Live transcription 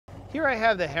Here I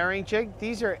have the herring jig.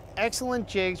 These are excellent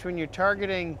jigs when you're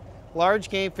targeting large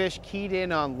game fish keyed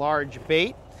in on large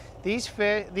bait. These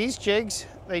jigs,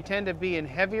 they tend to be in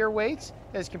heavier weights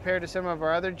as compared to some of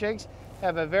our other jigs,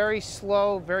 have a very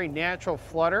slow, very natural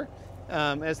flutter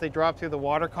as they drop through the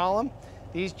water column.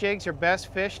 These jigs are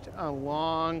best fished on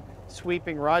long,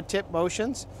 sweeping rod tip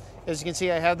motions. As you can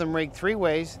see, I have them rigged 3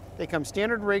 ways. They come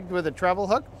standard rigged with a treble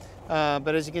hook,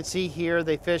 but as you can see here,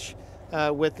 they fish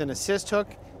with an assist hook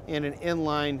and an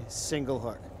inline single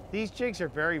hook. These jigs are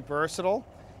very versatile.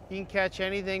 You can catch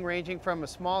anything ranging from a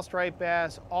small striped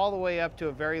bass all the way up to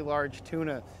a very large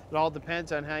tuna. It all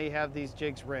depends on how you have these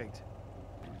jigs rigged.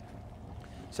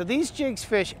 So these jigs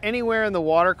fish anywhere in the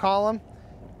water column,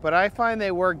 but I find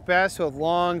they work best with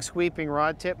long sweeping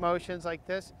rod tip motions like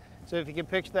this. So if you can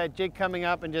picture that jig coming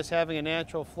up and just having a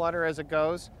natural flutter as it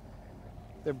goes,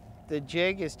 the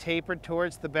jig is tapered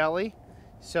towards the belly,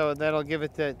 so that'll give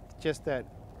it just that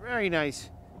very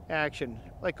nice action.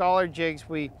 Like all our jigs,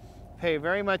 we pay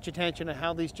very much attention to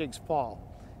how these jigs fall.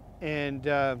 And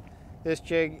this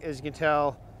jig, as you can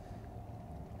tell,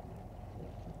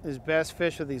 is best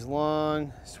fished with these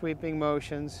long sweeping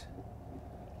motions.